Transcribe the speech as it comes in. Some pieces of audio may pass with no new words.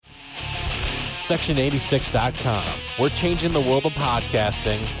Section86.com. We're changing the world of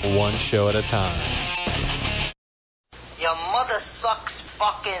podcasting one show at a time. Your mother sucks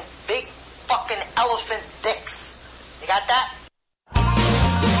fucking big fucking elephant dicks. You got that?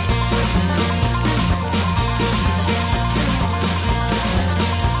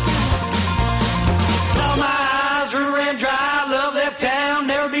 Saw my eyes ran dry, love left town,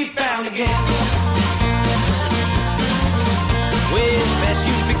 never be found again. Well, best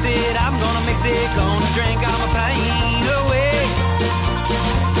you fix it, I'm gonna mix it, gonna drink all my pain away.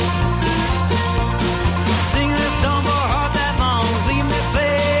 Sing this song for a heart that longs, leaving this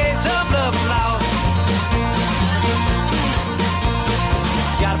place of love and lost.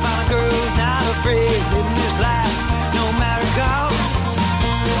 Gotta find a girl who's not afraid, living this life, no matter cost.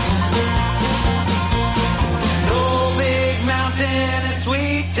 No big mountain and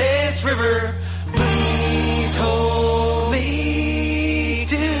sweet taste river, please hold me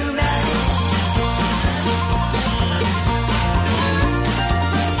tonight.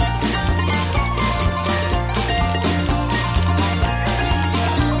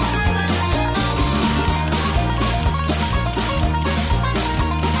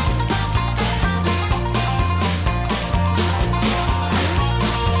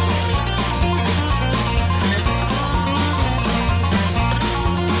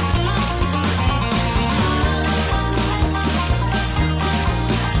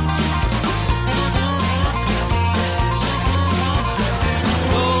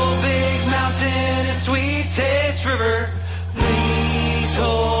 Taste river, please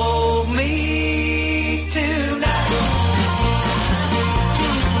hold me tonight.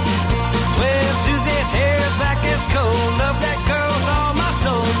 Well, Susie, hair is black as coal, love that girl with all my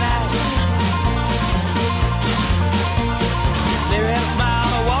soul now. There had a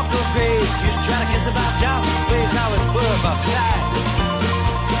smile, a walk of grace, used to try to kiss about Johnson's place, I was put up a fight.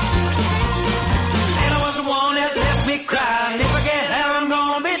 And I was the one that left me crying, if I can't have her, I'm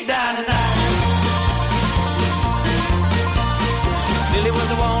gonna be dying tonight. Billy was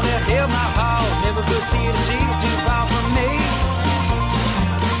the one that held my heart, never could see that she was too far from me.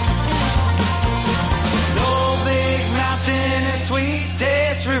 No big mountain and sweet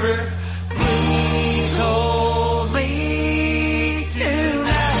taste river, please hold me tonight.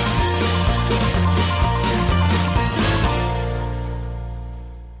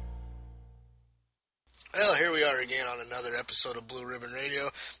 Well, here we are again on another episode of Blue Ribbon Radio.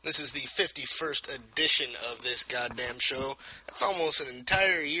 This is the 51st edition of this goddamn show. That's almost an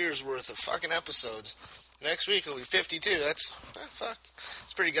entire year's worth of fucking episodes. Next week it'll be 52. That's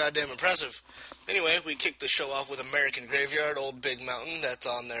pretty goddamn impressive. Anyway, we kicked the show off with American Graveyard, Old Big Mountain. That's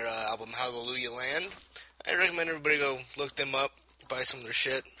on their album Hallelujah Land. I recommend everybody go look them up, buy some of their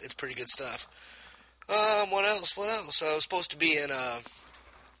shit. It's pretty good stuff. What else? I was supposed to be in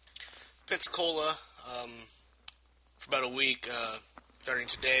Pensacola for about a week, starting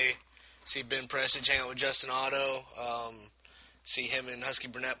today. See Ben Prestidge, hang out with Justin Otto, see him and Husky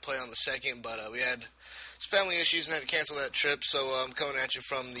Burnett play on the 2nd, but we had some family issues and had to cancel that trip, so I'm coming at you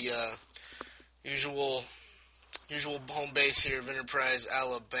from the usual home base here of Enterprise,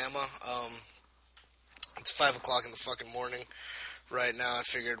 Alabama. It's 5 o'clock in the fucking morning right now. I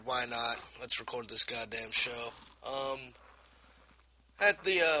figured, why not? Let's record this goddamn show. Had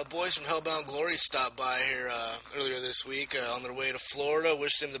the boys from Hellbound Glory stop by here earlier this week on their way to Florida.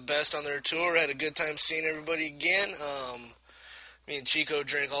 Wish them the best on their tour. Had a good time seeing everybody again. Me and Chico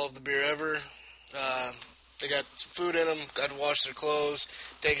drank all of the beer ever. They got food in them. Got to wash their clothes,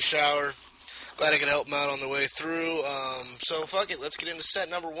 take a shower. Glad I could help them out on their way through. So fuck it. Let's get into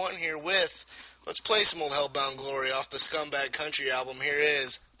set number 1 here with... Let's play some old Hellbound Glory off the Scumbag Country album. Here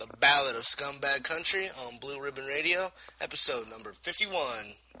is The Ballad of Scumbag Country on Blue Ribbon Radio, episode number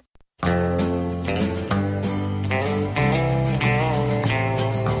 51.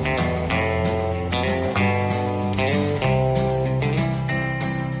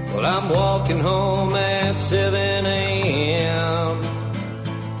 Well, I'm walking home at 7 a.m.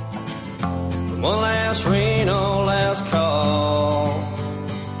 from one last Reno last call.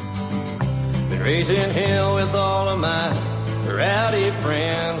 Raising hell with all of my rowdy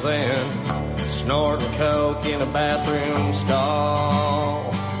friends and snorting coke in a bathroom stall.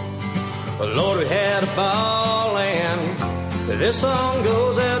 Well, Lord, we had a ball, and this song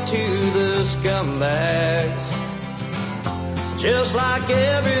goes out to the scumbags. Just like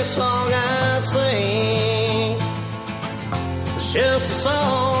every song I'd sing, it's just a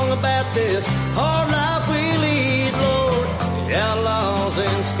song about this hard life we lead, Lord. Outlaws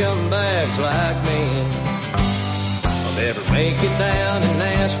and scumbags like me will never make it down in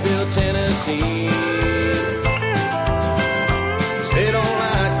Nashville, Tennessee, 'cause they don't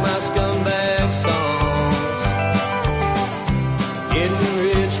like my scumbag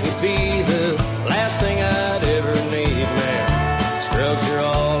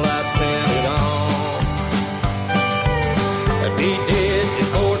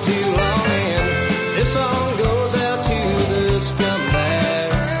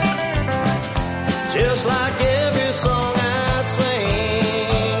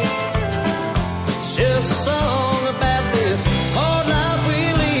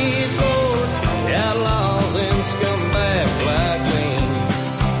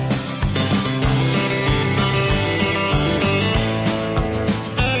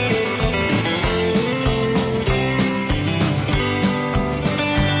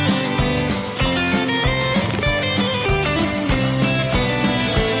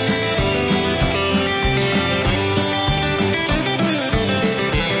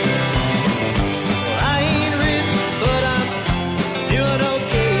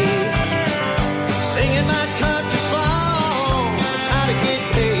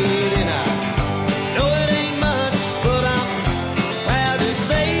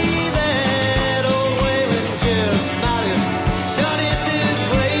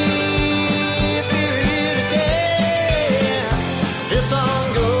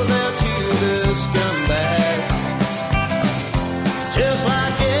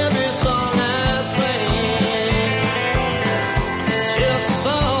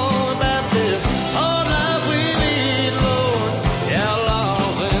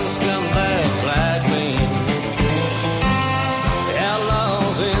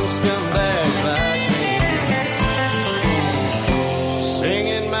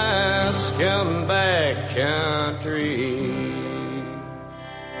come back country.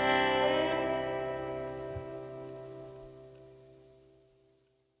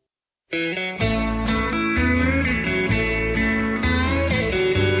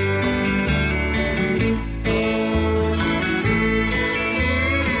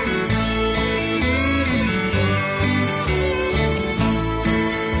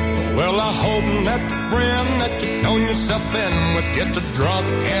 That friend that you thrown yourself in with gets drunk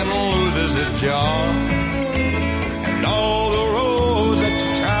and loses his job. And all the roads that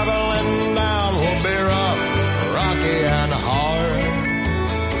you're traveling down will be rough, rocky and hard.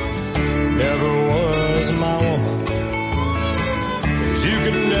 Never was my woman, 'cause you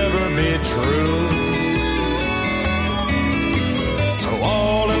could never be true. So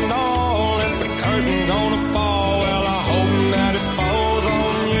all in all, if the curtain gonna fall, well, I hope that it falls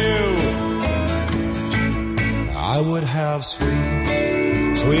on you. I would have sweet,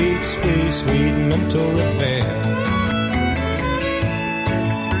 sweet, sweet, sweet mental revenge.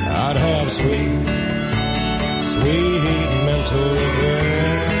 I'd have sweet, sweet mental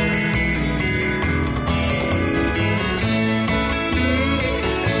revenge.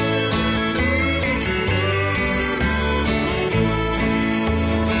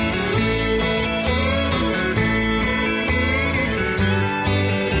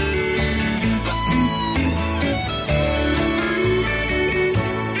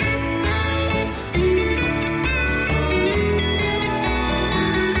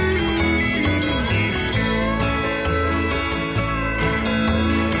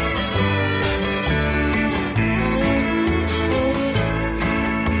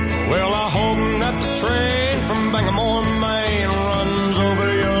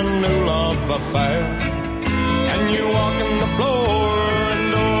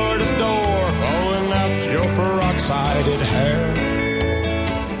 Peroxided hair.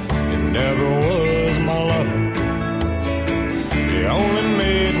 It never was my lover. It only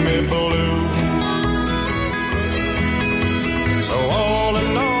made me blue. So all in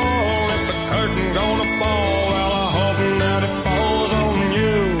all, if the curtain gonna fall, well, I hope that it falls on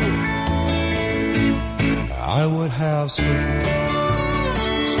you. I would have sweet,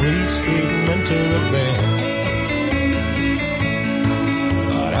 sweet, sweet mental revenge.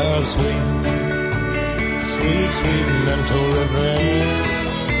 I'd have sweet, sweet, sweet mental revenge.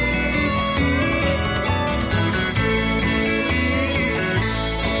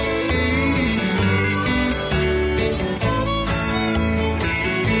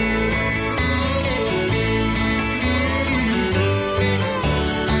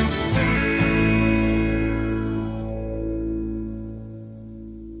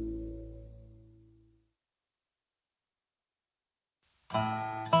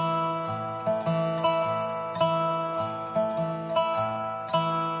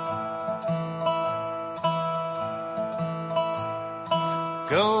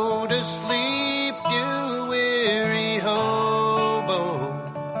 Go to sleep, you weary hobo.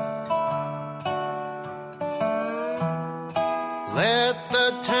 Let the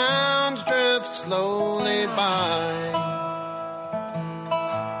towns drift slowly by.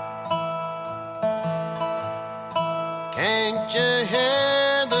 Can't you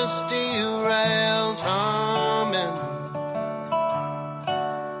hear the steel rails humming?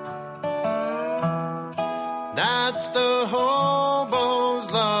 That's the hobo's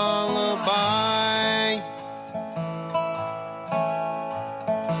lullaby.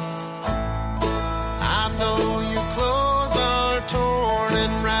 I know your clothes are torn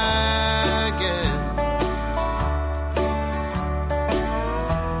and ragged,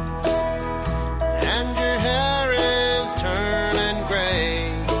 and your hair is turning gray.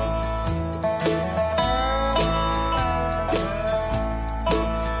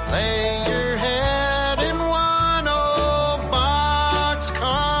 Lay your head in one old bottle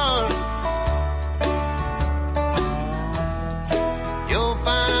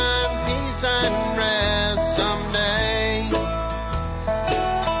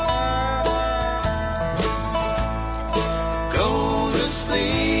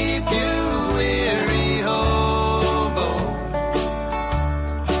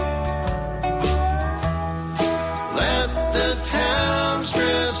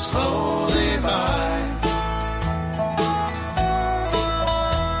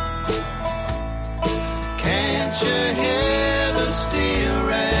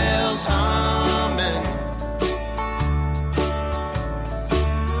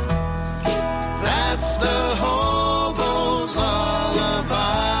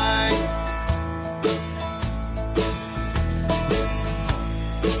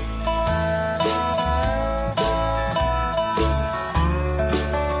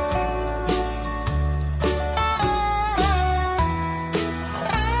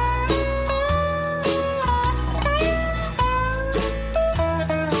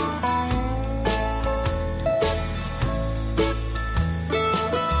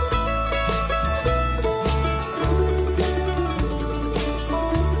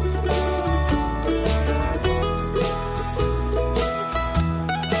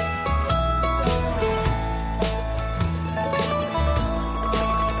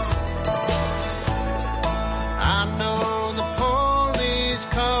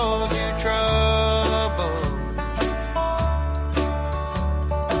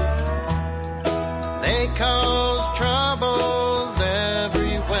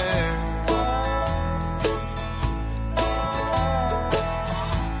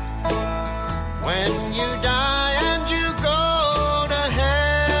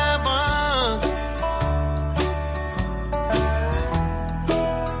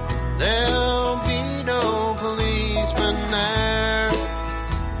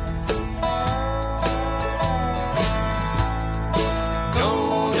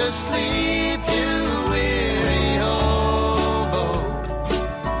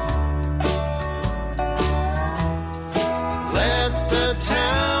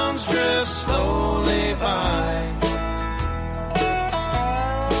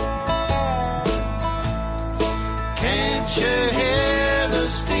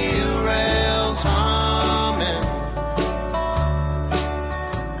steel rails humming.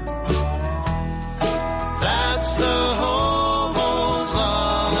 That's the hobo's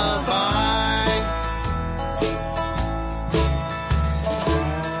lullaby.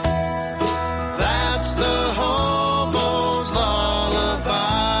 That's the hobo's lullaby.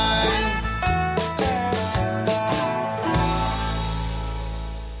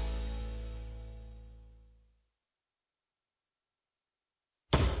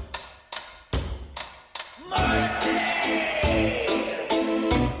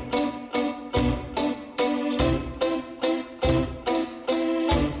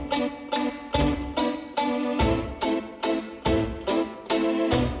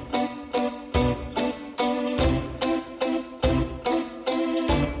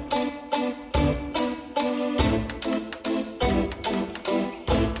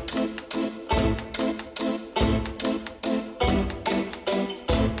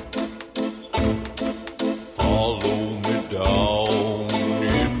 Follow me down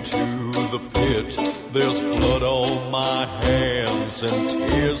into the pit. There's blood on my hands and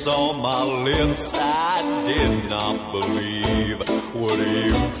tears on my lips. I did not believe what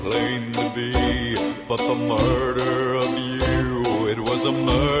you claimed to be, but the murder of you, it was a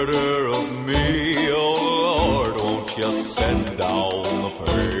murder of me. Oh Lord, won't you send down the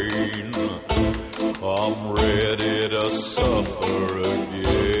pain? I'm ready to suffer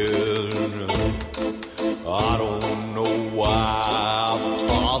again. I don't know why I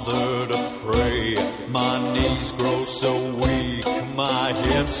bother to pray. My knees grow so weak, my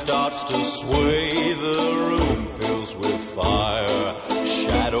head starts to sway. The room fills with fire,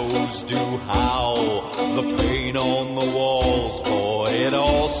 shadows do howl. The paint on the walls, boy, it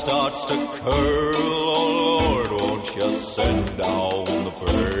all starts to curl. Oh Lord, won't you send down the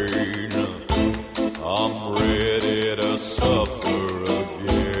pain? I'm ready to suffer again.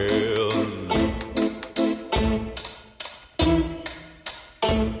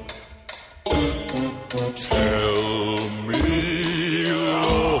 Tell me,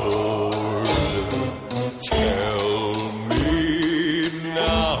 Lord, tell me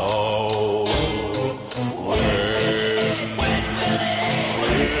now,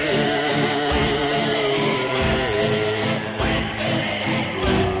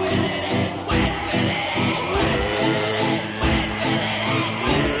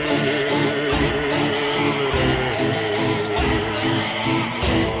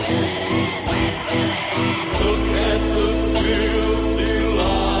 look at the filthy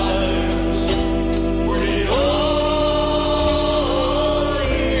lives we all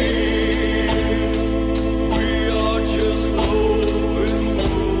lead. We are just open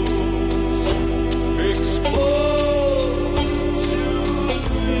wounds exposed to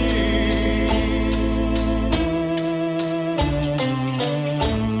bleed.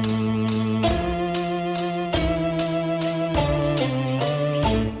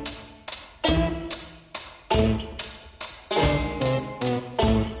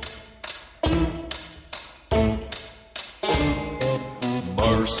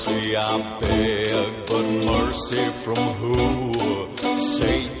 Mercy I beg, but mercy from who?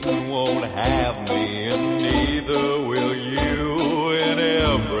 Satan won't have me, and neither will you. And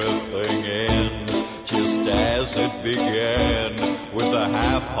everything ends just as it began, with the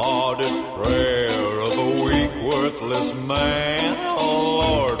half-hearted prayer of a weak, worthless man. Oh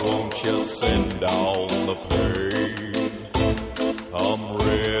Lord, won't you send down the pain? I'm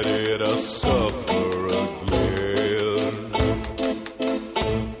ready to suffer again.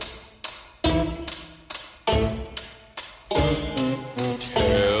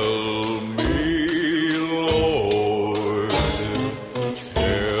 Tell me, Lord,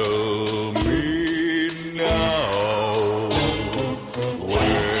 tell me now,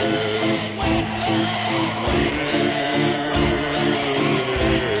 when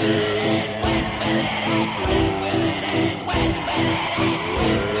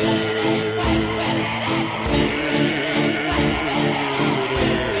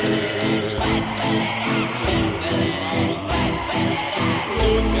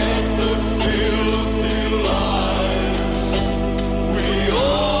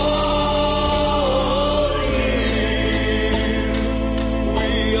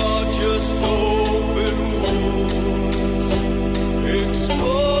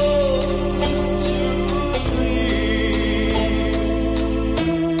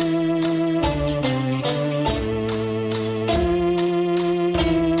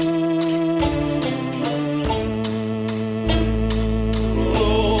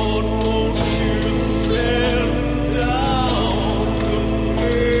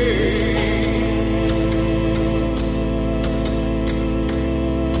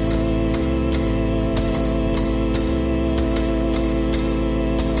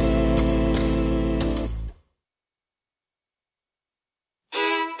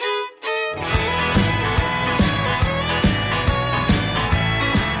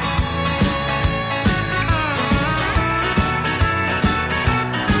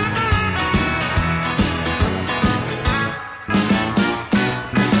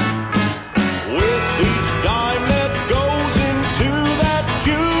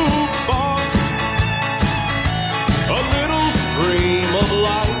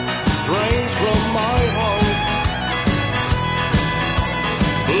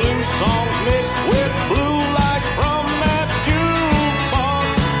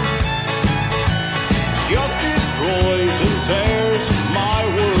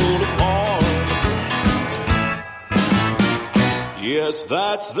Yes,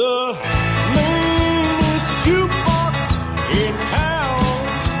 that's the meanest jukebox in town.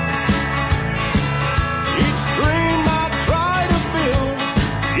 Each dream I try to build,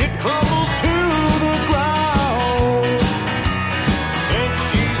 it crumbles to the ground. Since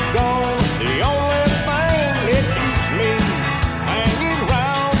she's gone, the only thing that keeps me hanging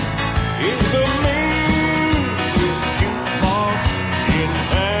round is the meanest jukebox in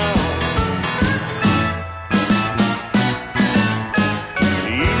town.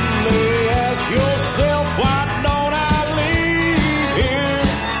 You may ask yourself, why don't I leave here?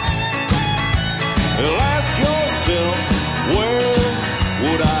 Well, ask yourself, where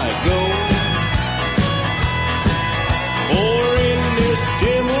would I go? For in this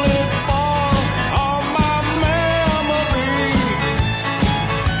dim lit bar are my memories,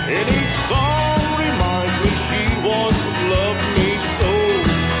 and each song reminds me she once loved me so.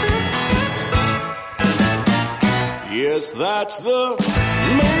 Yes, that's the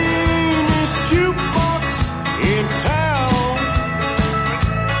meanest jukebox in town.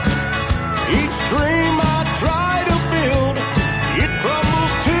 Each dream I try to build, it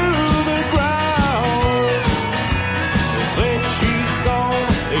crumbles to the ground. Since she's gone,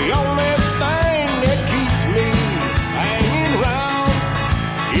 the only thing that keeps me hanging round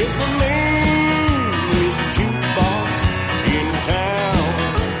is the meanest jukebox in town.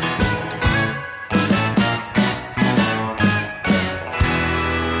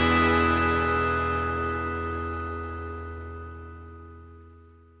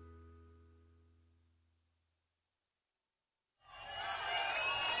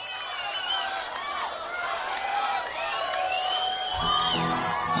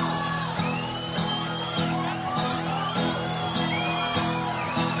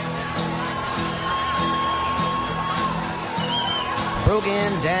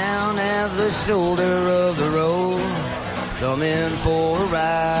 Broken down at the shoulder of the road, coming for a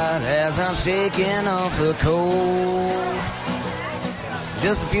ride as I'm shaking off the cold.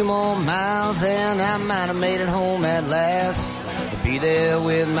 Just a few more miles and I might have made it home at last. To be there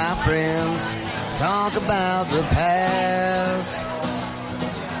with my friends, talk about the past.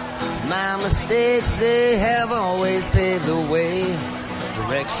 My mistakes, they have always paved the way.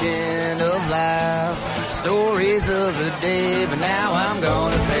 Direction of life, stories of the day, but now I'm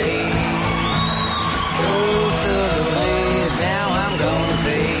gonna fade. Ghost of the days, now I'm gonna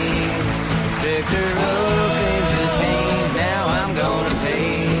fade. Specter of things that change, now I'm gonna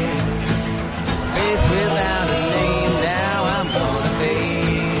fade. Face without a name, now I'm gonna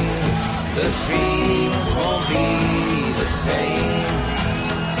fade. The streets won't be the same.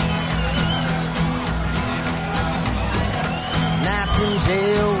 Nights in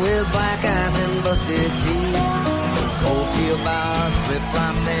jail with black eyes and busted teeth. Cold steel bars,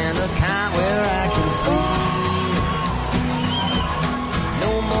 flip-flops, and a cot where I can sleep.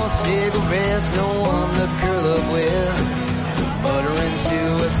 No more cigarettes, no one to curl up with. Muttering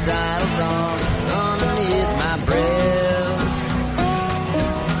suicidal thoughts underneath my breath.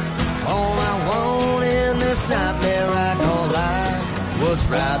 All I want in this nightmare I call life was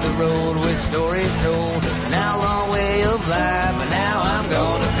ride the road with stories told, an outlaw way of life, but now I'm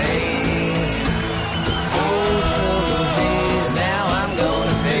gonna fade. Ghost of those days, now I'm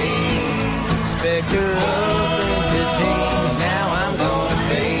gonna fade. Specter of things that change, now I'm gonna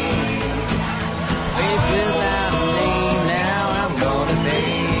fade. Face without a name, now I'm gonna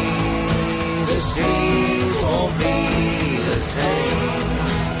fade. The streets won't be the same.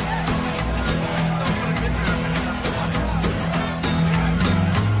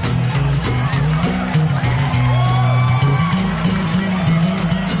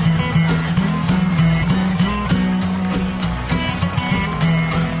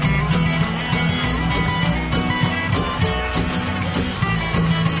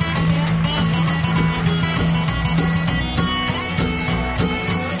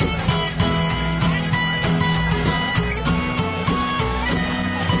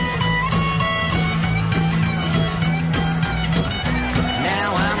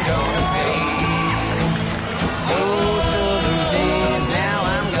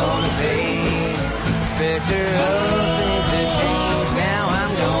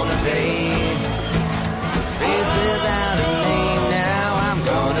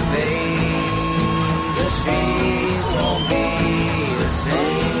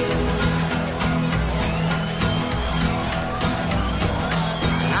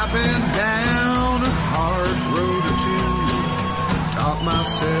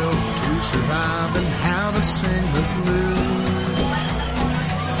 Myself to survive and how to sing the blues.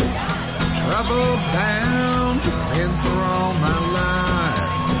 Trouble bound, been for all my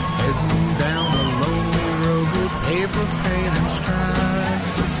life, heading down a lonely road with paper, pain, and strife.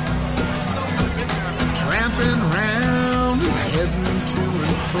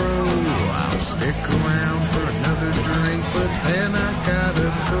 bro. I'll stick around for another drink, but then I gotta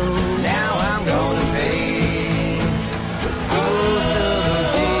go. Now I'm gonna fade. Ghost of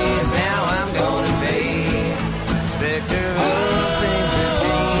those days, now I'm gonna fade. Spectre of things that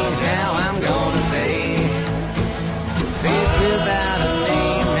change, now I'm gonna fade. Face without a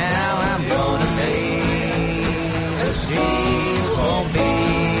name, now I'm gonna fade. The streets won't be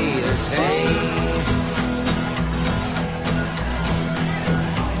the same.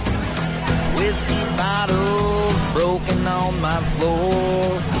 Whiskey bottles broken on my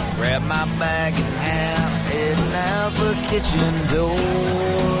floor. Grab my bag and hat, heading out the kitchen door.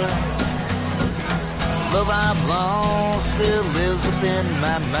 Love I've lost still lives within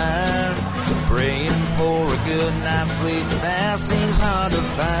my mind. Praying for a good night's sleep, but that seems hard to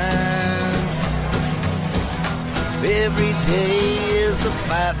find. Every day is a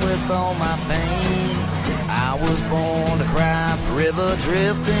fight with all my pain. I was born to cry, forever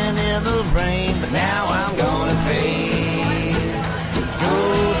drifting in the rain, but now I'm gonna fade.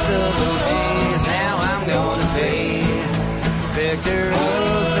 Ghost of those days, now I'm gonna fade. Spectre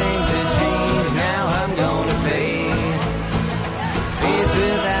of things that change, now I'm gonna fade. Face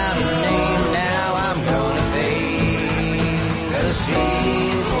without a name, now I'm gonna fade. The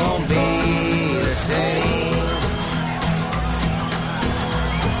streets won't be the same.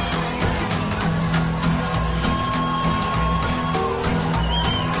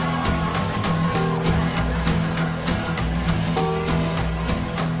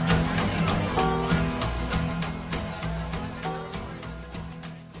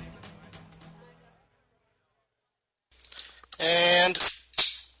 And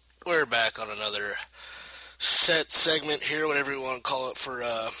we're back on another set segment here, whatever you want to call it, for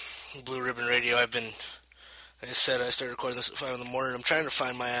Blue Ribbon Radio. Like I said, I started recording this at 5 in the morning. I'm trying to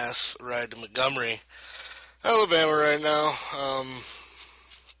find my ass a ride to Montgomery, Alabama right now.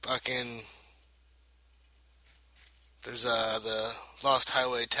 There's the Lost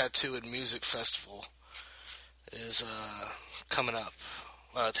Highway Tattoo and Music Festival is coming up.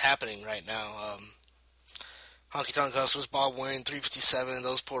 Well, it's happening right now. Honky Tonk Hustlers, Bob Wayne, 357,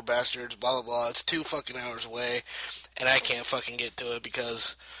 those poor bastards, blah, blah, blah. It's 2 fucking hours away, and I can't fucking get to it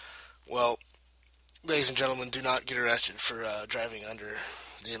because, well, ladies and gentlemen, do not get arrested for driving under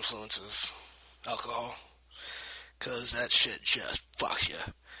the influence of alcohol, because that shit just fucks you.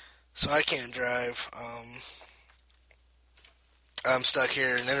 So I can't drive. I'm stuck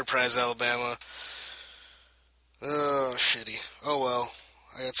here in Enterprise, Alabama. Oh, shitty. Oh, well.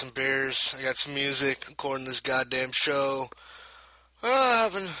 I got some beers, I got some music, recording this goddamn show.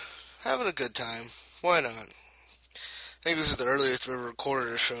 Having a good time. Why not? I think this is the earliest I've ever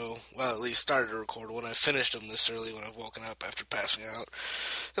recorded a show. Well, at least started to record when I finished them this early when I've woken up after passing out.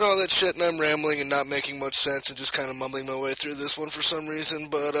 And all that shit, and I'm rambling and not making much sense and just kind of mumbling my way through this one for some reason.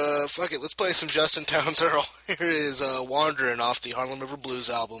 But, fuck it, let's play some Justin Townes Earl. Here is Wandering off the Harlem River Blues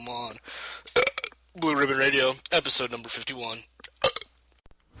album on Blue Ribbon Radio, episode number 51.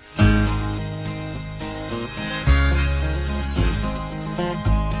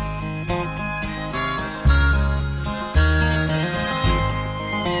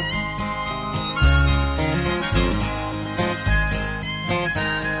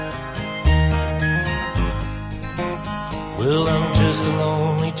 Well, I'm just a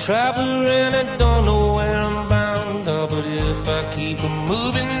lonely traveler and I don't know where I'm bound. Oh, but if I keep on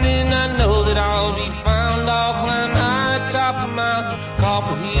moving, then I know that I'll be found. I'll climb high top of the mountain, call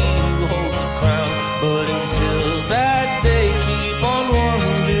for he who holds the crown. But until that day, keep on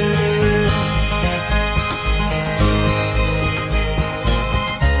wandering.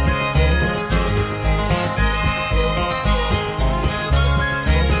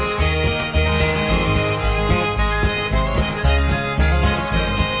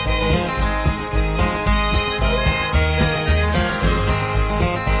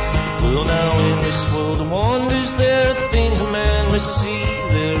 Wonders, there are things a man must see.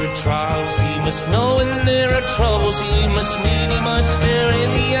 There are trials he must know, and there are troubles he must meet. He must stare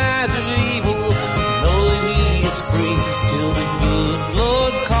in the eyes of evil, know that he is free till the good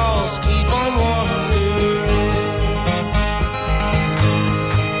Lord calls. Keep on wandering.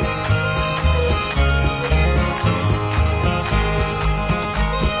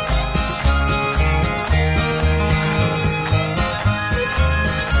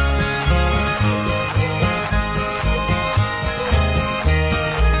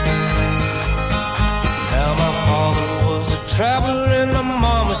 Traveler and my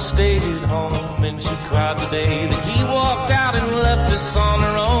mama stayed at home, and she cried the day that he walked out and left us on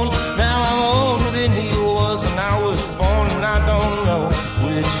her own. Now I'm older than he was when I was born, and I don't know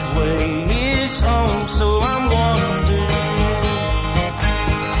which way is home, so I'm wandering.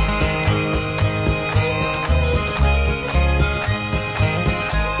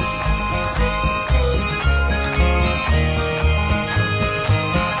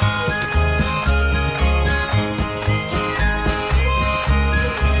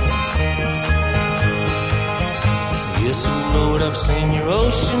 Lord, I've seen your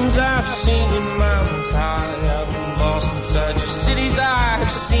oceans, I've seen your mountains high. I've been lost inside your cities, I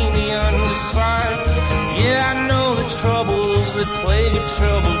have seen the underside. Yeah, I know the troubles that plague a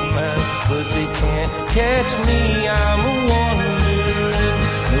troubled man, but they can't catch me, I'm a wandering.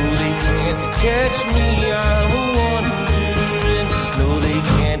 No, they can't catch me, I'm a wandering. No, they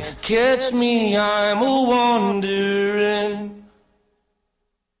can't catch me, I'm a wandering.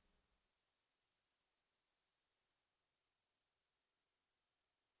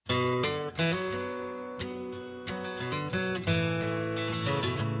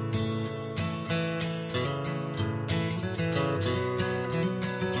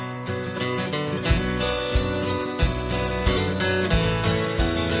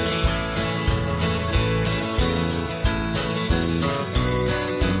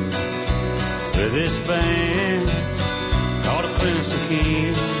 This band called the Crimson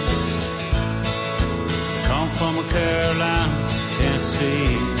Kings come from the Carolinas,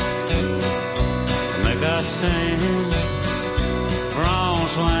 Tennessee. Make us stand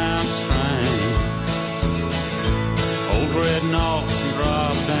bronze wound string, old red knocks and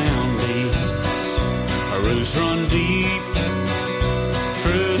drop down beats. Our roots run deep,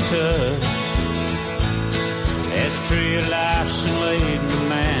 true touch. As a tree of life's laden to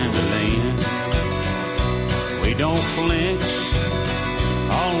mandolin. We don't flinch,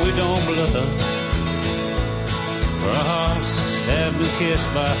 oh, we don't bluff. Our hearts have been kissed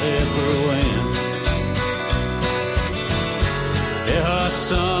by every wind. There are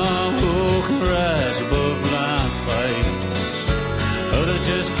some who can rise above blind faith, others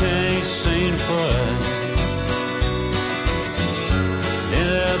just can't seem to pray. Then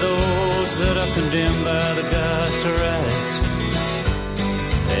there are those that are condemned by the gods to rise.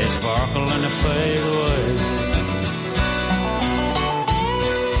 They sparkle and they fade away.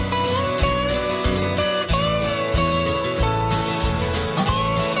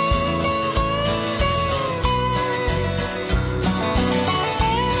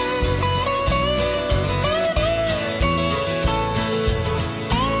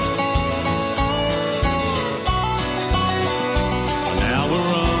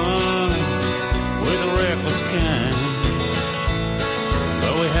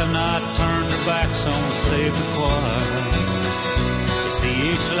 On the Savior choir, you see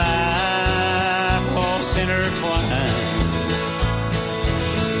each life all intertwined.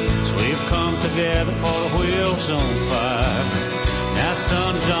 So we've come together for the wheels on fire. Now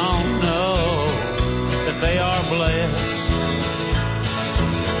some don't know that they are blessed.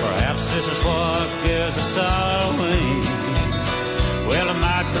 Perhaps this is what gives us our wings. Well, I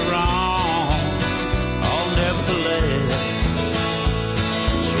might be wrong, oh, nevertheless.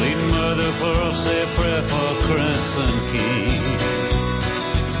 Sweet Mother Pearl, say a prayer for a Crimson King.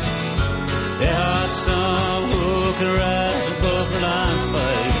 There are some who can rise above blind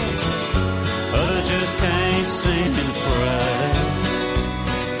faith, others just can't seem to pray.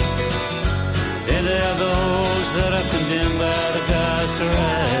 Then there are those that are condemned by the gods to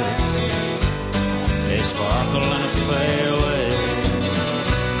rise. They sparkle and fade away.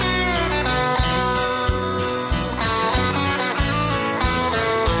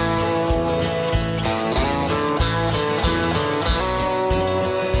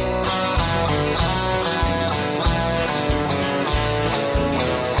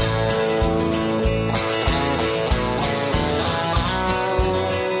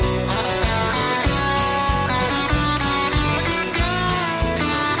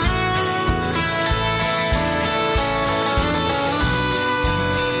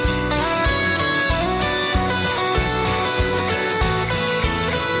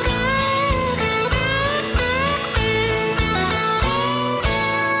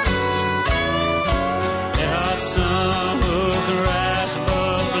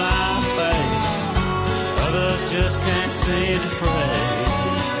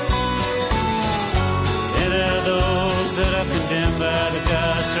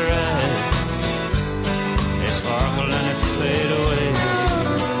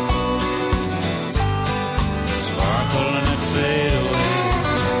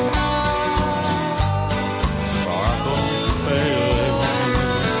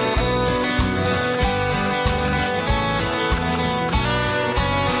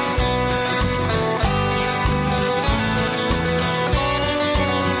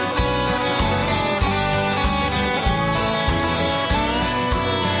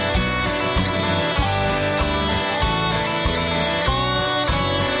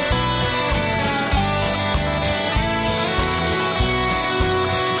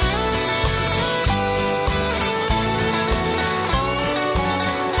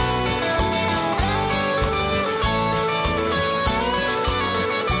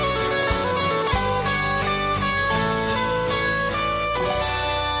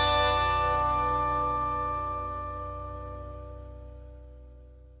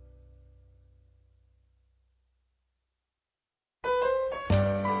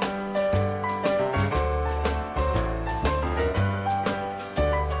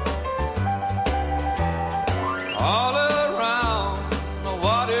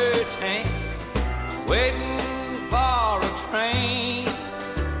 waiting for a train.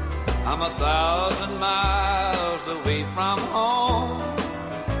 I'm 1,000 miles away from home,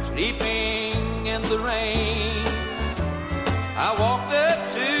 sleeping in the rain. I walked up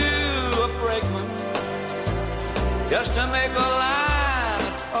to a brakeman just to make a line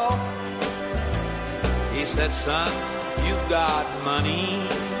of talk. He said, son, you got money,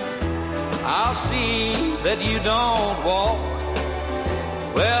 I'll see that you don't walk.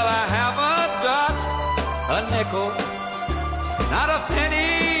 Well, I haven't got a nickel, not a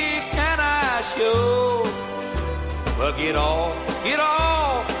penny can I show. But get off,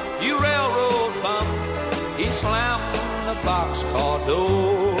 you railroad bum. He slammed the boxcar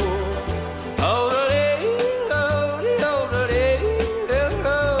door.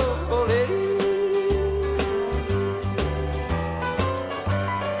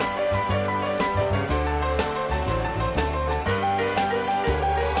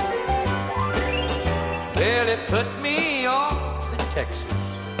 Well, it put me off in Texas,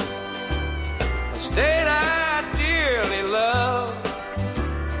 a state I dearly love.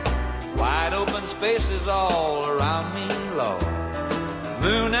 Wide open spaces all around me, Lord,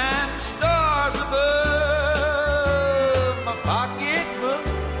 moon and stars above. My pocketbook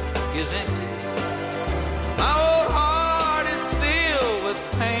is empty, my old heart is filled with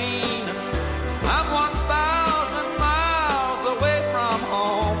pain. I'm 1,000 miles away from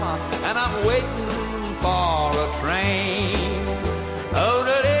home, and I'm waiting for a train. Oh,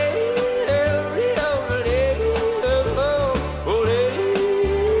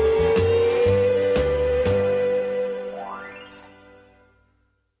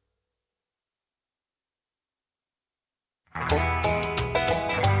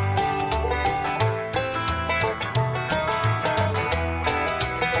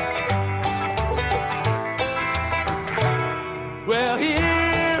 well,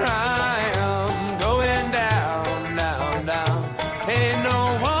 here I am going down, down, down. Ain't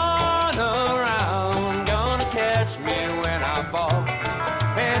no one around gonna catch me when I fall.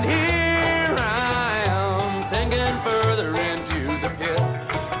 And here I am sinking further into the pit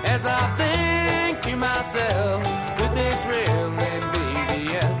as I think to myself, could this really be the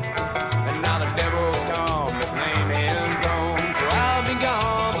end? And now the devil's come to claim his own, so I'll be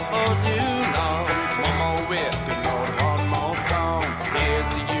gone before too long. It's one more whiskey, Lord, one more song. Here's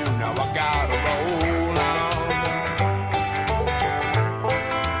to you, now I gotta roll on.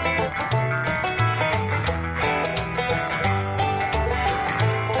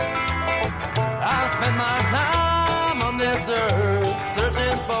 I spend my time on this earth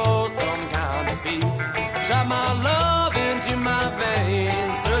searching for some kind of peace. Shot my love into my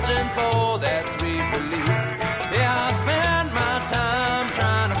veins, searching for that sweet release. Yeah, I spend my time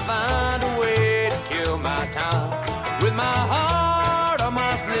trying to find a way to kill my time, with my heart on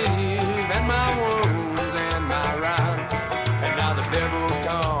my sleeve and my wounds and my rhymes. And now the devil's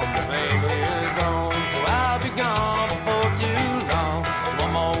come to claim his own, so I'll be gone before too long. So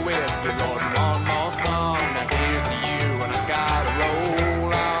one more whiskey, Lord, and one more song. Now here's to you, and I gotta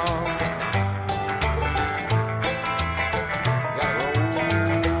roll on. Gotta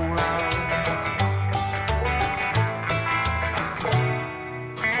roll on.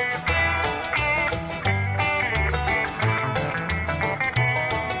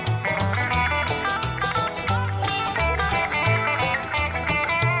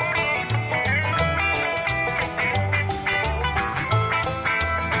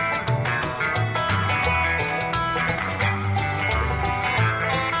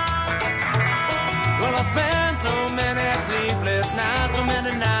 Well, I spent so many sleepless nights, so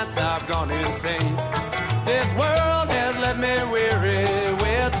many nights I've gone insane. This world has left me weary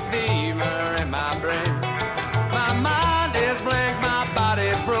with the fever in my brain. My mind is blank, my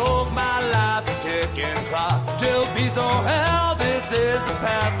body's broke, my life's a ticking clock. Till peace or hell, this is the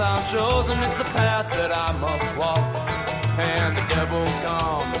path I've chosen, it's the path that I must walk. And the devil's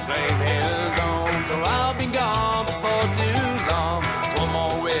come to claim his own, so I'll be gone before too long. So one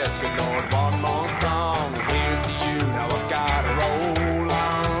more whiskey, Lord, one more song. Here's to you, now I gotta roll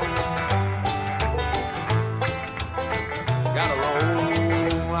on. Gotta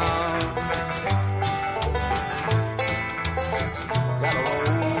roll on. Gotta roll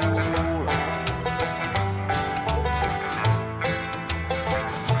on.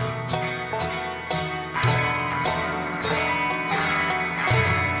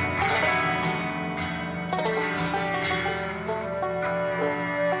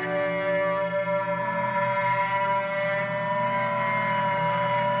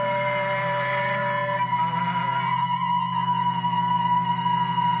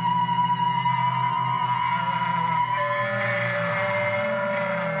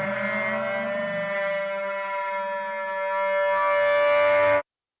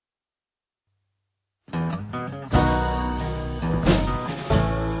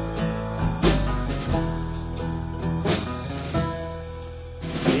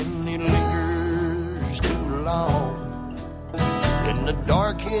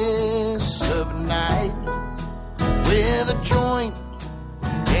 darkest of night with a joint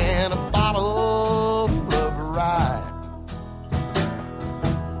and a bottle of rye.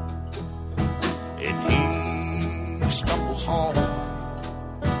 And he stumbles home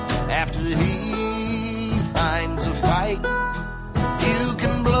after he finds a fight,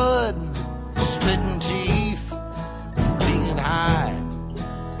 puking blood, spitting teeth, being high.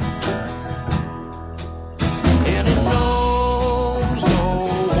 And he knows no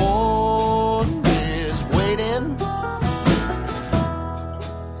one is waiting,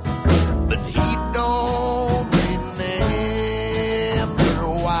 but he don't remember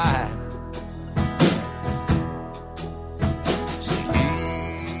why. So he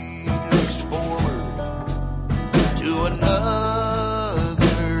looks forward to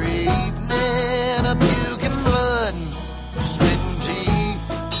another evening of puking blood, spitting teeth,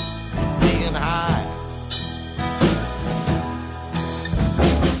 being high.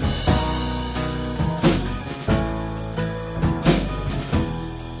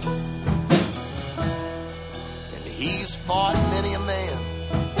 And he's fought many a man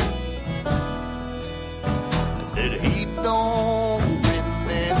that he don't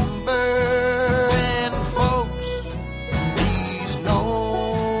remember, and folks he's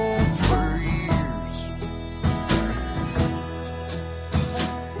known for years.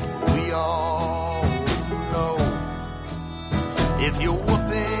 We all know if you whoop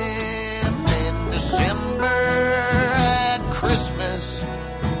him in December, at Christmas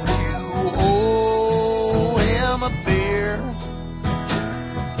you owe him a beer.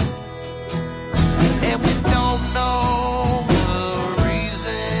 And we don't know the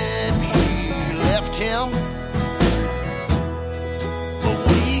reason she left him, but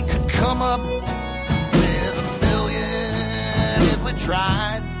we could come up with $1 million if we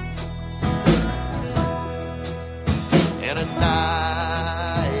tried. And a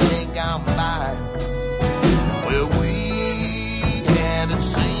night ain't gone by where we haven't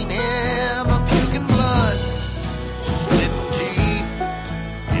seen him a puking blood, spitting teeth,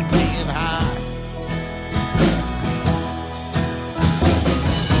 and being high.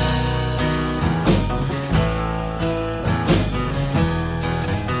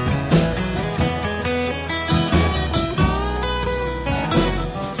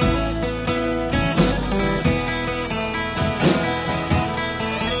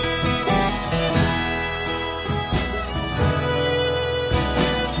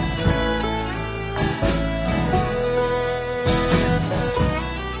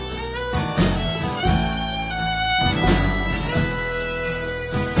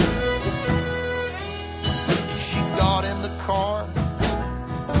 She got in the car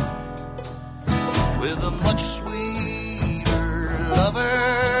with a much sweeter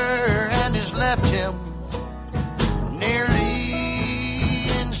lover, and has left him nearly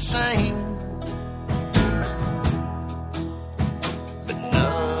insane. But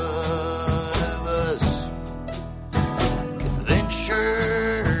none of us could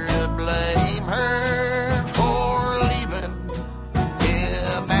venture to blame her for leaving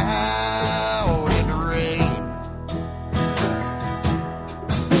him out in the rain.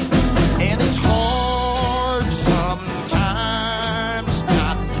 And it's hard sometimes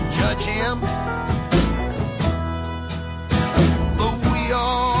not to judge him, but we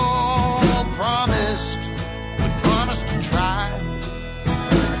all promised to try.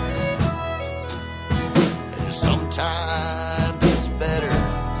 And sometimes it's better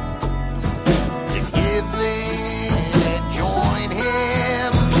to give in and join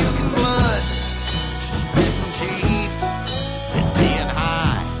him, puking blood, spitting teeth, and being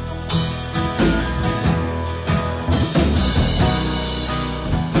high.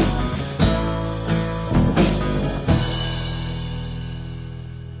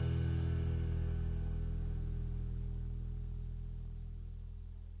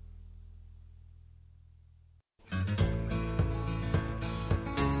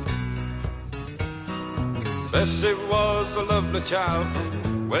 Bessie was a lovely child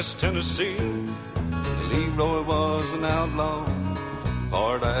from West Tennessee. Leroy was an outlaw,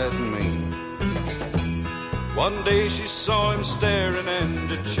 hard-eyed and mean. One day she saw him staring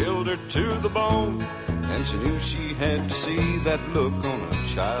and it chilled her to the bone, and she knew she had to see that look on a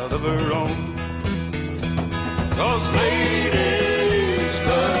child of her own. 'Cause ladies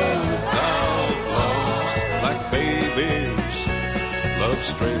love outlaws like babies love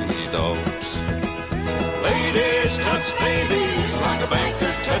stray dogs. Ladies touch babies like a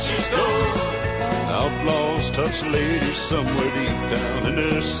banker touches gold. Outlaws touch ladies somewhere deep down in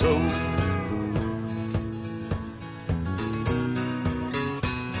their soul.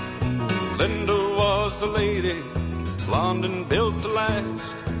 Linda was a lady blonde and built to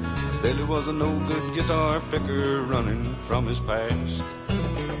last. Billy was a no-good guitar picker running from his past.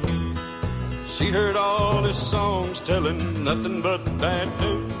 She heard all his songs telling nothing but bad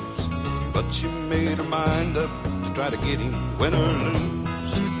news, but she made her mind up to try to get him, win or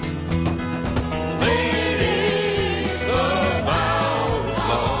lose. Ladies love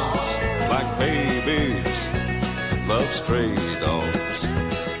outlaws like babies love stray dogs.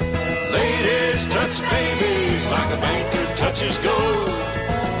 Ladies touch babies like a banker touches gold.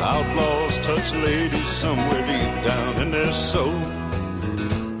 Outlaws touch ladies somewhere deep down in their soul.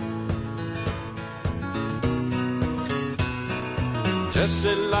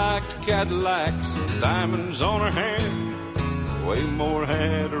 Jessie liked Cadillacs, diamonds on her hand. Waymore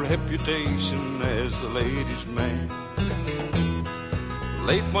had a reputation as a ladies' man.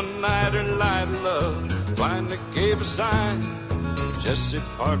 Late one night her light of love finally gave a sign. Jessie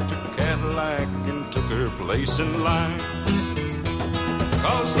parked her Cadillac and took her place in line.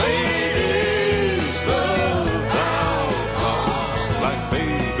 'Cause ladies love outlaws like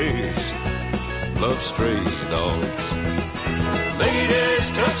babies love stray dogs. Ladies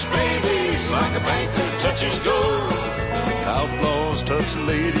touch babies like a banker touches gold. Outlaws touch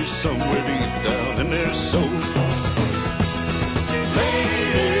ladies somewhere deep down in their soul.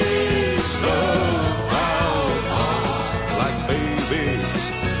 Ladies love outlaws like babies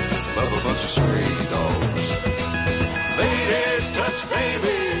love a bunch of stray dogs. Ladies touch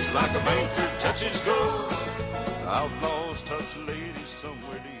babies like a banker touches gold. Outlaws touch ladies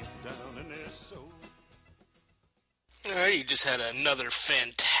somewhere deep down in their soul. Alright, you just had another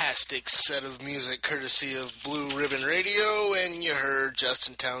fantastic set of music courtesy of Blue Ribbon Radio, and you heard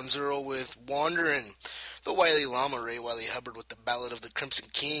Justin Townes Earl with Wanderin', the Wiley Llama, Ray Wiley Hubbard with the Ballad of the Crimson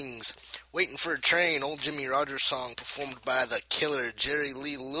Kings, Waiting for a Train, Old Jimmy Rogers song performed by the killer Jerry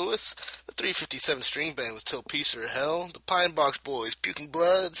Lee Lewis, the 357 String Band with Till Peace or Hell, the Pine Box Boys, Puking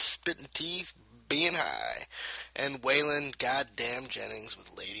Blood, Spitting Teeth, Being High, and Waylon Goddamn Jennings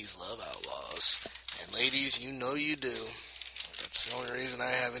with Ladies Love Outlaws. And ladies, you know you do. That's the only reason I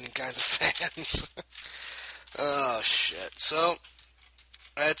have any kinds of fans. Oh, shit. So,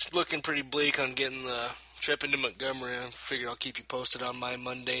 that's looking pretty bleak on getting the trip into Montgomery. I figure I'll keep you posted on my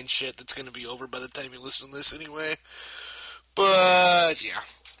mundane shit that's going to be over by the time you listen to this anyway. But, yeah.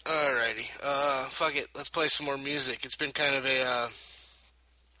 Alrighty. Fuck it. Let's play some more music. It's been kind of a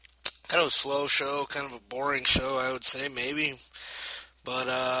slow show, kind of a boring show, I would say, maybe. But,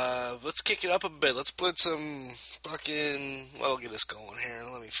 let's kick it up a bit. Let's put some fucking... What'll get us going here?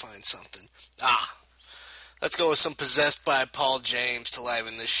 Let me find something. Let's go with some Possessed by Paul James to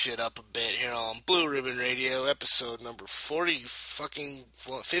liven this shit up a bit here on Blue Ribbon Radio, episode number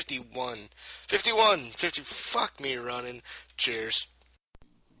 51. 50, fuck me running. Cheers.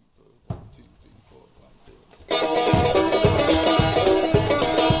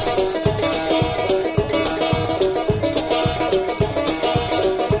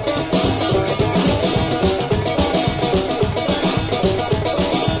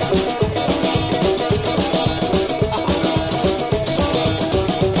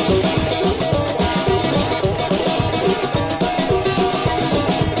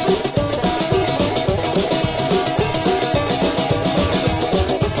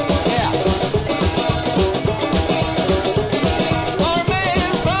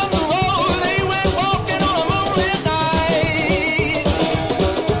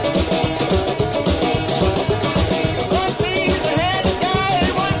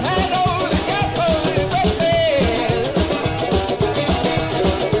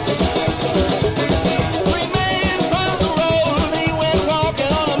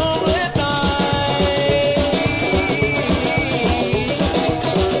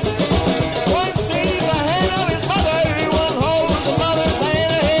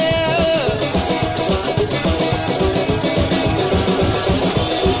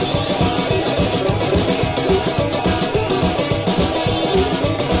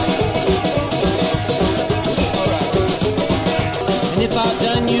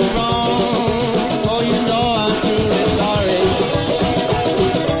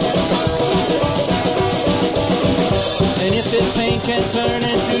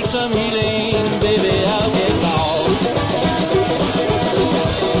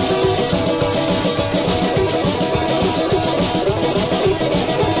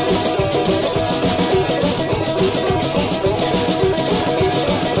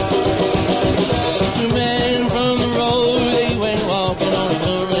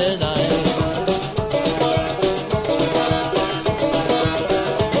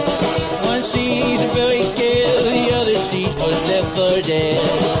 for dead.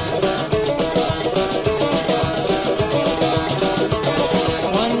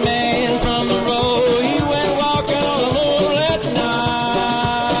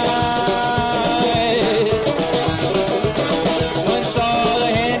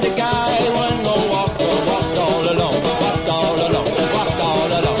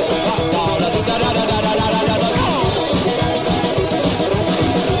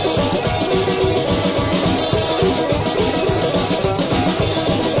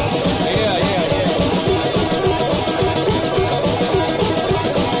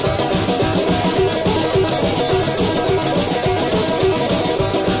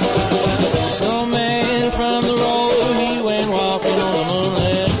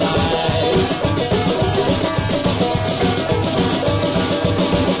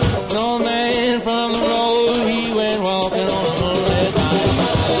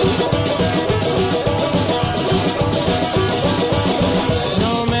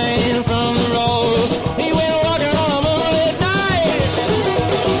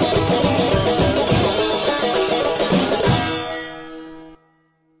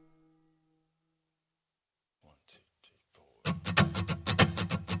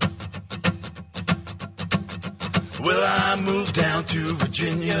 Well, I moved down to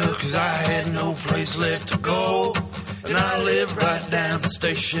Virginia 'cause I had no place left to go. And I live right down the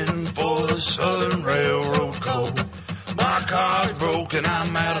station for the Southern Railroad Co. My car's broke and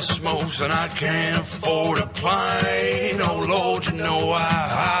I'm out of smokes and I can't afford a plane. Oh, Lord, you know I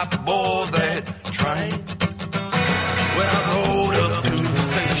hopped aboard that train. When I rolled up to the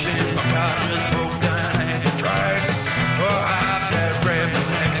station, my car just broke down at the tracks. So I hopped that grabbed the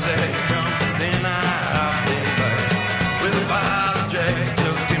knapsack jump, and then I hopped in back. With a bottle of Jack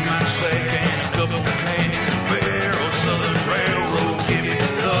tucked in my sack and a couple of cans of beer. Oh, Southern Railroad, give me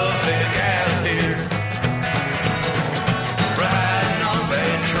the heck out of here. Riding on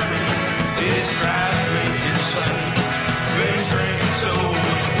that train, it's driving me insane. Been drinking so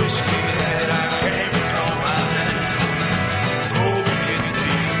much whiskey that I can't recall my name. Oh, get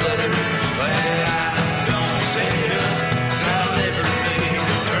these letters that I'm gonna send you, 'cause I'll never be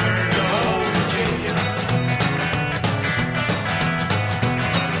returned to old Virginia.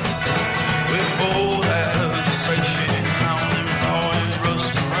 We pulled out of the station on them boys'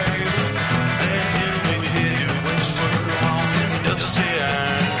 rusty rails, and then we headed westward on them dusty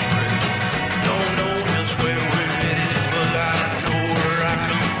iron trails. Don't know just where we're headed, but I know where I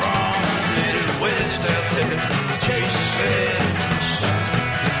come from. Headed west out there to chase the setting sun.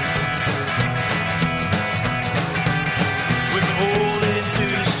 We pulled into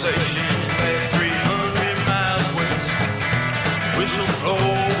the station about 300 miles west. Whistle blow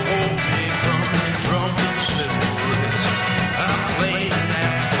woke me from the drunken cigarettes. I'm cleaning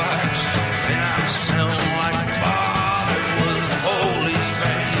out the box and I'm smelling like a bar. It was the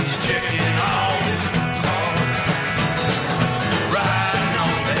policeman, he's checking all his cars. Riding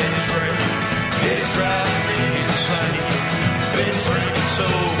on that train, it's driving me insane. Been drinking so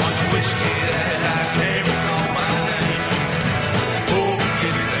much whiskey that I can't recall my name. Oh,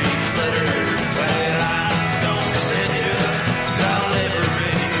 get these letters that I'm gonna send you, 'cause I'll never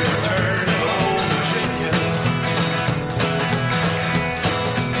be returned to old Virginia.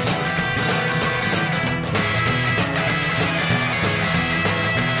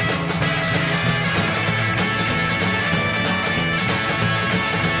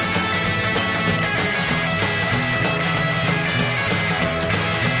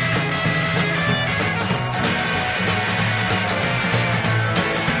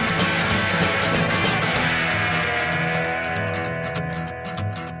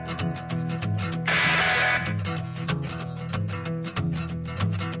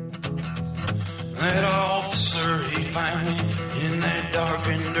 That officer, he found me in that dark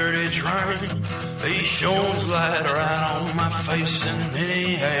and dirty train. He shone his light right on my face and then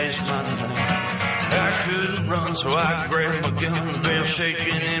he asked my name. I couldn't run, so I grabbed my gun, the bell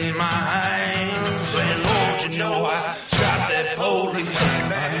shaking in my hands. And Lord, you know I shot that police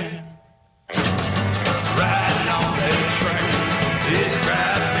man. Riding on that train, it's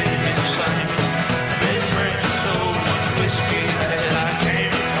driving me insane. Been drinking so much whiskey that I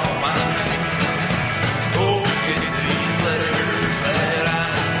can't recall my name. Oh, get these letters that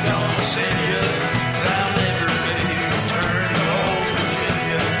I'm gonna send you, 'cause I'll never be returned to old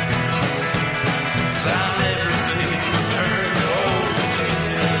Virginia. 'Cause I'll never be returned to old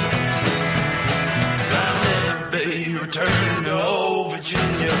Virginia. 'Cause I'll never be returned to old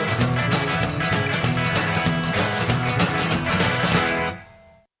Virginia.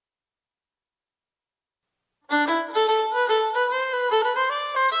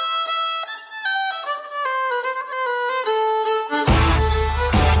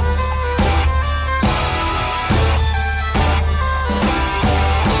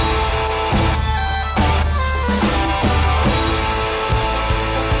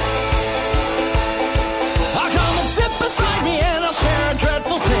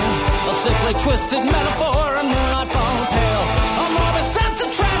 Twisted metaphor and moonlight falling pale. A morbid sense of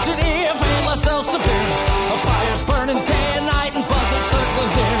tragedy, a painless so severe. A fire's burning day and night and buzzing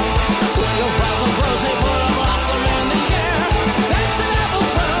circling deer. Swing a problem rosy, put a blossom in the air. That's the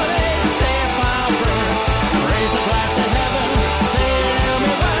devil's burning, say a final prayer. Raise a glass of heaven, say it hear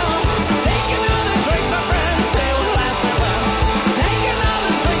me well. Take another drink, my friend, say it will last me well. Take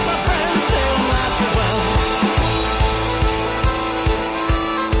another drink, my friend, say it will last me well.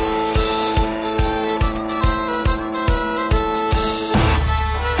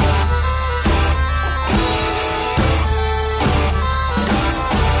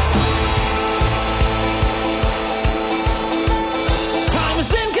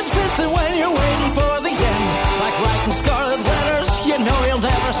 Scarlet letters, you know you'll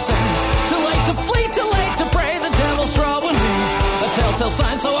never send. Too late to flee, too late to pray. The devil's trouble me. A telltale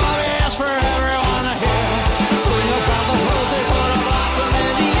sign so obvious for everyone to hear. Swing around the rosy, put a blossom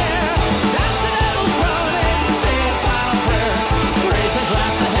in the air. That's the devil's running, say it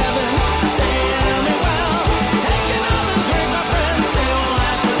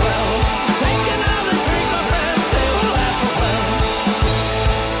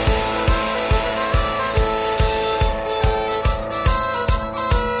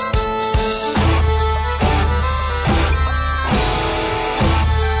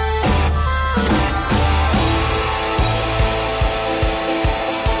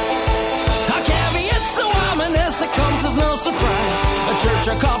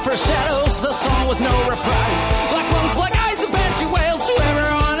Pressure call for shadows, a song with no reprise. Black lungs, black eyes, and banshee wails to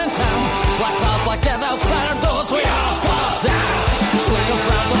everyone in town. Black clouds, black death outside our doors, we all fall down. Swinging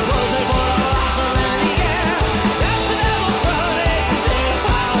from the clothes, they put our lives are in the air. That's the devil's blood, say a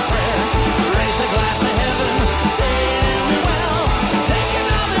final prayer. Raise a glass to heaven, say it in me well. Take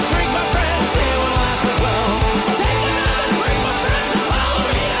another drink, my friend, say it will last me well. Take another drink, my friends, and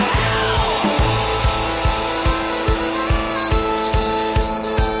follow me to hell.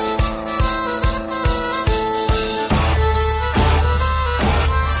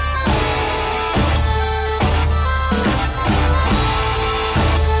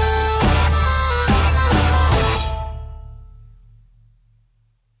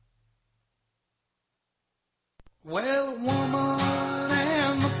 Well, a woman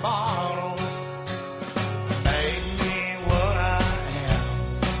and the bottle made me what I am.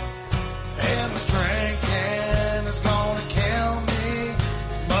 And this drinking is gonna kill me,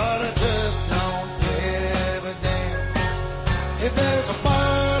 but I just don't give a damn. If there's a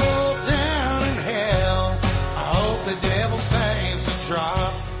bottle down in hell, I hope the devil saves a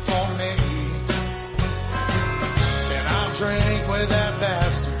drop for me. And I'll drink with that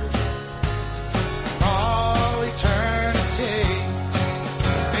bastard all eternity.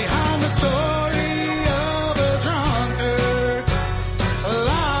 Behind the story of a drunkard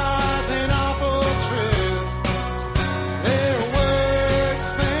lies an awful truth. There are worse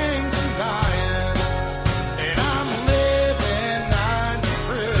things than dying, and I'm living 90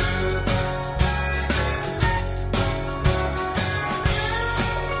 proof.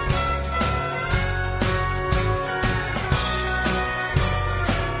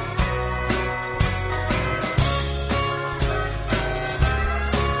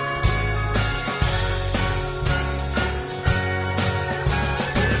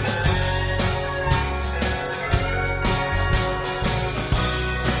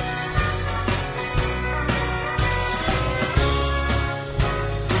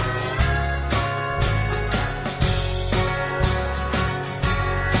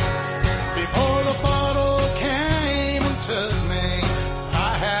 Before the bottle came and took me,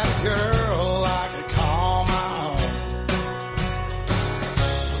 I had a girl I could call my own.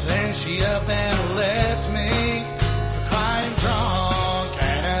 Then she up and left me, crying drunk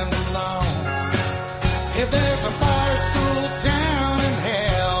and alone. If there's a bar stool down in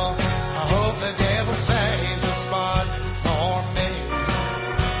hell, I hope the devil saves a spot for me.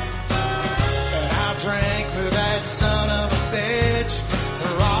 And I'll drink for that son of a bitch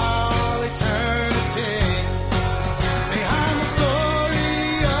for all eternity. Behind the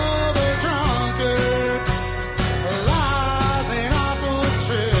story of a drunkard lies an awful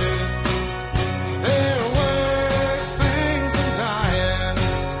truth. There are worse things than dying,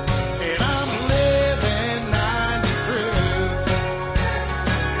 and I'm living 90 proof.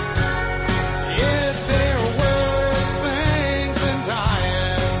 Yes, there are worse things than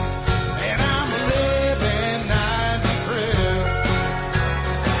dying, and I'm living 90 proof.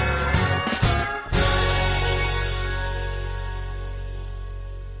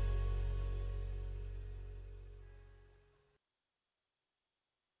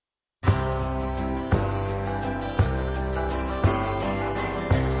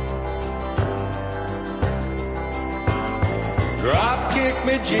 Drop kick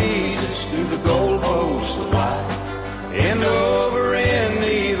me, Jesus, through the goalposts of life. End over end,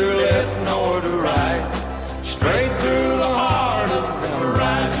 neither left nor to right. Straight through the heart of them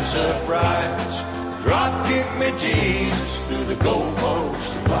righteous uprights. Drop kick me, Jesus, through the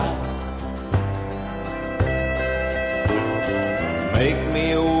goalposts of life. Make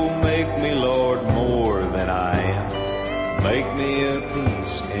me, oh, make me, Lord, more than I am. Make me a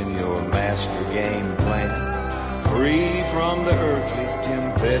piece in your master game plan. Free from the earthly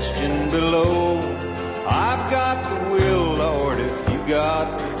tempestion below. I've got the will, Lord, if you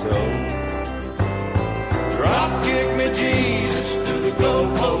got the toe. Drop kick me, Jesus, through the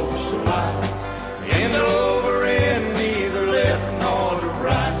goalposts of life. End over end, neither left nor to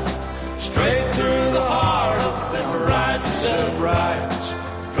right. Straight through the heart of them righteous uprights.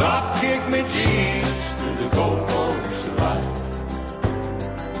 Drop kick me, Jesus, through the goalposts of life.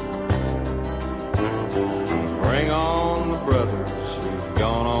 Bring on the brothers who've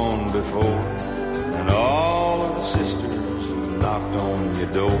gone on before, and all of the sisters who knocked on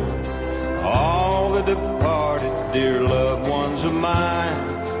your door. All the departed dear loved ones of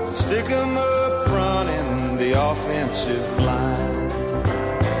mine, stick 'em up front in the offensive line.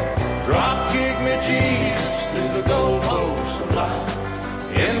 Drop kick me, Jesus, through the goalposts of life.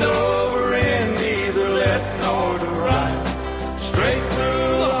 End over end, neither left nor to right. Straight through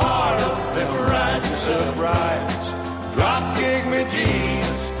the heart of them righteous uprights. Drop kick me, Jesus.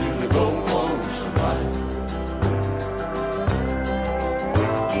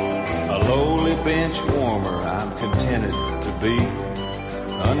 be,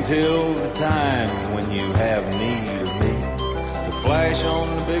 until the time when you have need of me to flash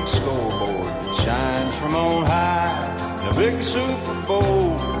on the big scoreboard that shines from on high in a big Super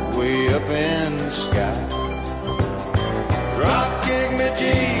Bowl way up in the sky. Drop kick me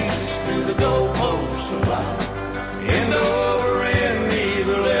Jesus through the goalposts of life, end over end,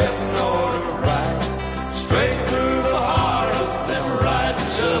 neither left nor to right, straight through the heart of them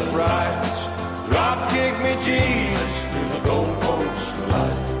righteous uprights. Drop kick me Jesus through the goalposts of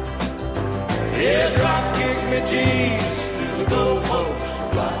life. Yeah, drop kick me Jesus through the goalposts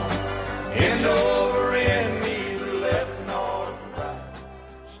of life, end over end, neither left nor to right,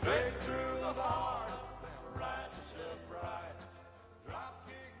 straight through the heart of them righteous uprights. Drop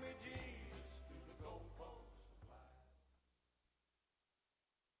kick me Jesus through the goalposts of life.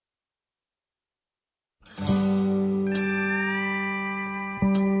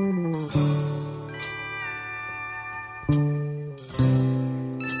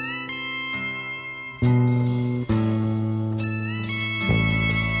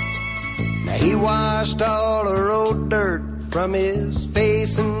 He washed all the road dirt from his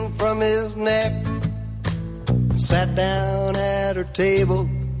face and from his neck, sat down at her table,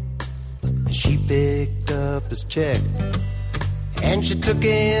 and she picked up his check. And she took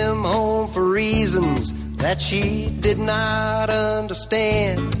him home for reasons that she did not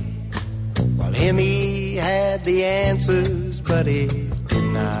understand. While him, he had the answers, but he did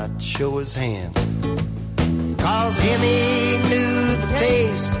not show his hand. 'Cause him, he knew the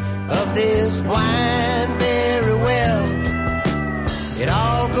taste of this wine very well. It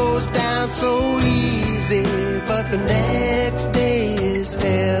all goes down so easy, but the next day is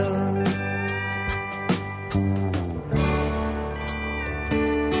hell.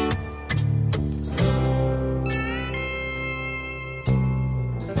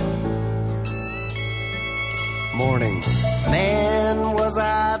 Morning, man, was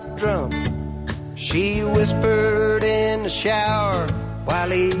I drunk? She whispered in the shower while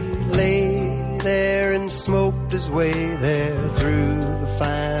he lay there and smoked his way there through the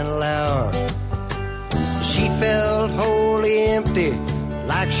final hour. She felt wholly empty,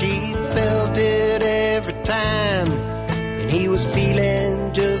 like she'd felt it every time, and he was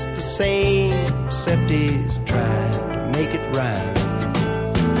feeling just the same, except he's trying to make it rhyme.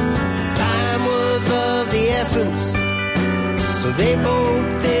 Time was of the essence, so they both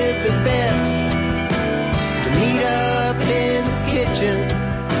did their best to meet up in the kitchen,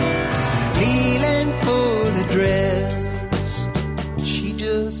 feeling fully dressed. She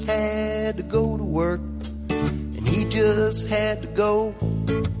just had to go to work, and he just had to go.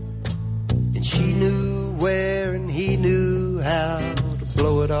 And she knew where, and he knew how to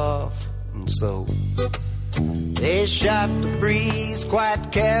blow it off. And so they shot the breeze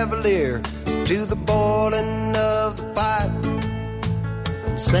quite cavalier to the boiling of the pot,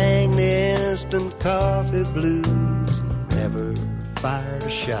 and sang the instant coffee blues, and never fired a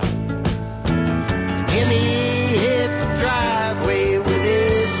shot. And him, he hit the driveway with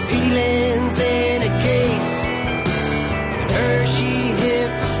his feelings in a case, and her, she hit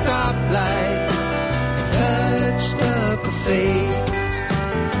the stoplight and touched up her face.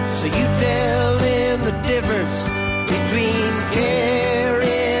 So you tell him the difference between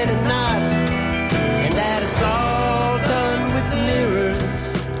caring and not, and that it's all done with mirrors,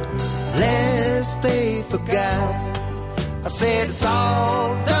 lest they forgot. I said it's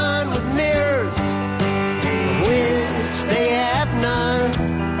all done with mirrors, of which they have none,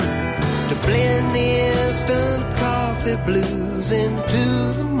 to blend the instant coffee blues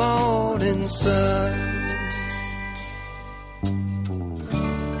into the morning sun.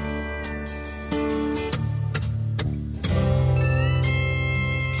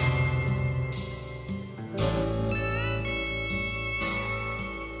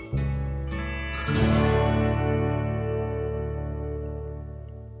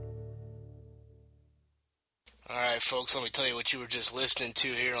 Folks, let me tell you what you were just listening to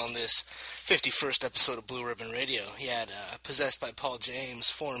here on this 51st episode of Blue Ribbon Radio. You had Possessed by Paul James,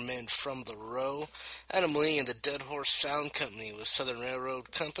 Four Men from the Row, Adam Lee and the Dead Horse Sound Company with Southern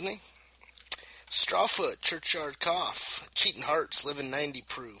Railroad Company, Strawfoot, Churchyard Cough, Cheatin' Hearts, Living 90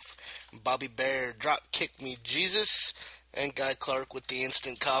 Proof, Bobby Bear, Drop Kick Me Jesus, and Guy Clark with the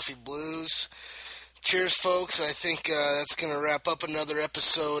Instant Coffee Blues. Cheers, folks. I think that's going to wrap up another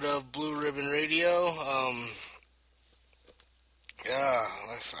episode of Blue Ribbon Radio.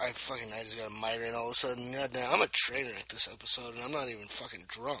 I just got a migraine all of a sudden. Goddamn, I'm a train wreck this episode, and I'm not even fucking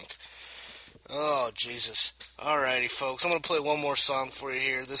drunk. Oh, Jesus. Alrighty, folks. I'm going to play one more song for you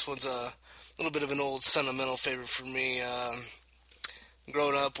here. This one's a little bit of an old sentimental favorite for me.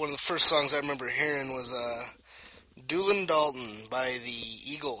 Growing up, one of the first songs I remember hearing was Doolin Dalton by the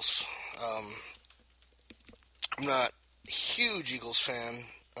Eagles. I'm not a huge Eagles fan.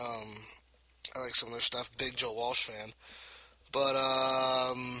 I like some of their stuff. Big Joe Walsh fan. But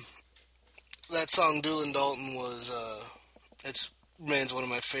that song Doolin Dalton remains one of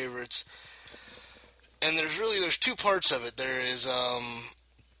my favorites. And there's two parts of it. There is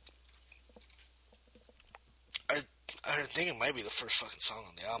I think it might be the first fucking song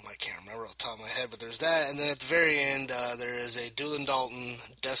on the album. I can't remember off the top of my head, but there's that. And then at the very end, there is a Doolin Dalton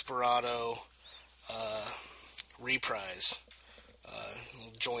Desperado reprise.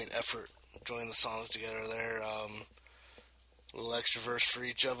 Little joint effort, joining the songs together there. A little extra verse for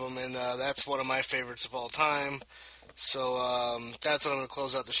each of them, and that's one of my favorites of all time. So that's what I'm going to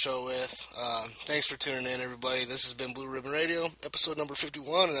close out the show with. Thanks for tuning in, everybody. This has been Blue Ribbon Radio, episode number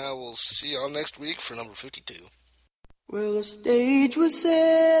 51, and I will see y'all next week for number 52. Well, the stage was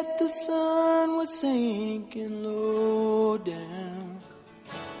set, the sun was sinking low down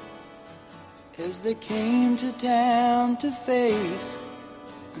as they came to town to face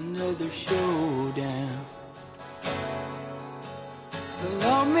another showdown. The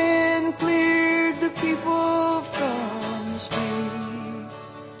lawmen cleared the people from the street.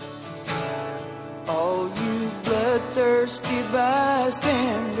 All you bloodthirsty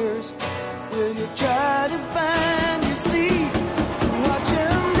bystanders, will you try to find your seat? Watch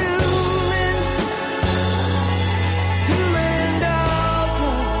him Doolin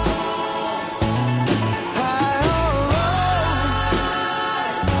Dalton, high or low,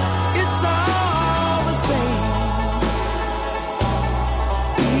 it's all the same.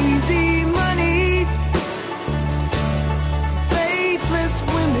 Easy money, faithless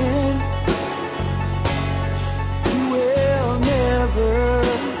women, you will never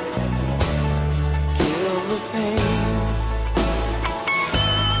the pain.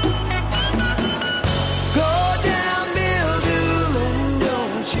 Go down, Bill Doolin,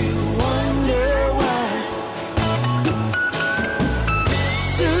 don't you wonder why?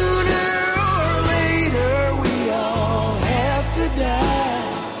 Sooner or later we all have to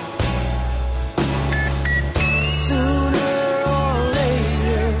die. Sooner or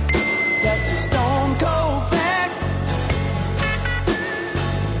later, that's a stone cold fact.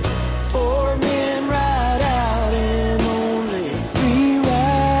 For men ride out and only three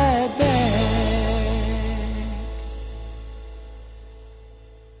ride back.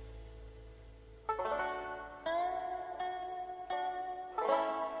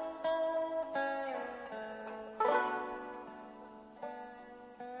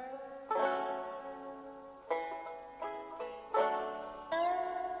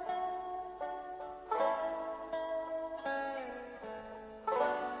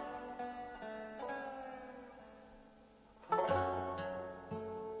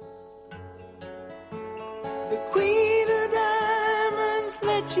 The Queen of Diamonds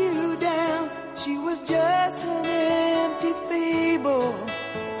let you down. She was just an empty fable.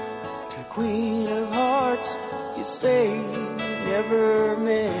 The Queen of Hearts, you say you never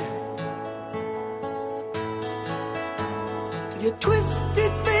met. Your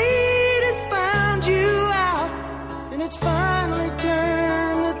twisted fate has found you out, and it's finally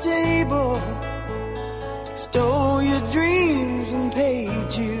turned the table. Stole your dreams and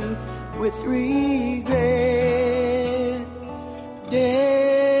paid you with regret. Desperado.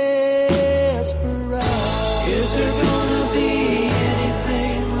 Is there gonna be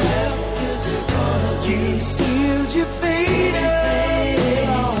anything left? Is there gonna be? You sealed your fate a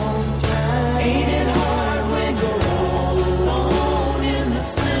long time. Ain't it hard when you're all alone in the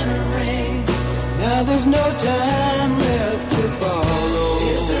center ring? Now there's no time left to borrow.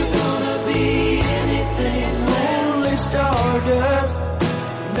 Is there gonna be anything left? Only stardust.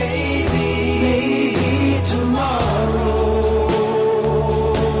 Maybe tomorrow.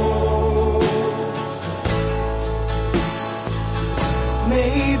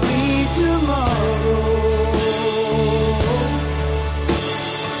 Maybe tomorrow.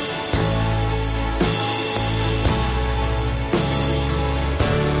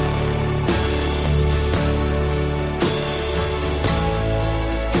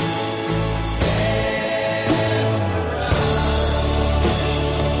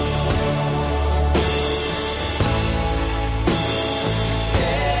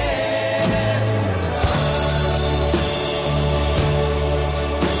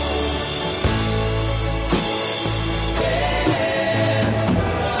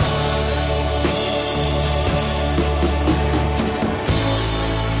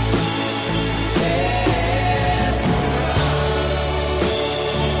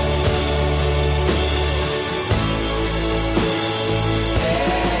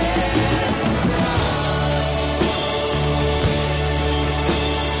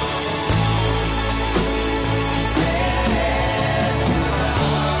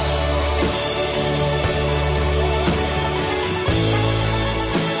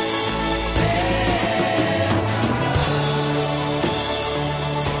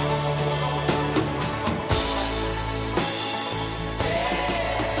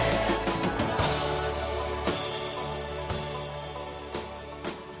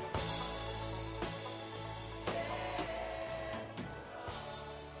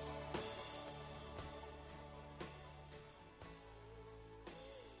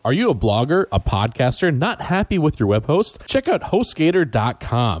 Are you a blogger, a podcaster, not happy with your web host? Check out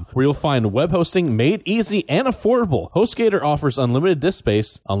HostGator.com, where you'll find web hosting made easy and affordable. HostGator offers unlimited disk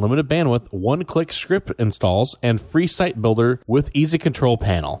space, unlimited bandwidth, one-click script installs, and free site builder with easy control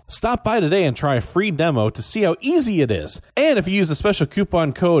panel. Stop by today and try a free demo to see how easy it is. And if you use the special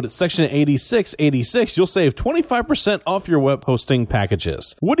coupon code section 8686, you'll save 25% off your web hosting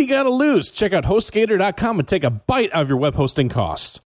packages. What do you got to lose? Check out HostGator.com and take a bite out of your web hosting costs.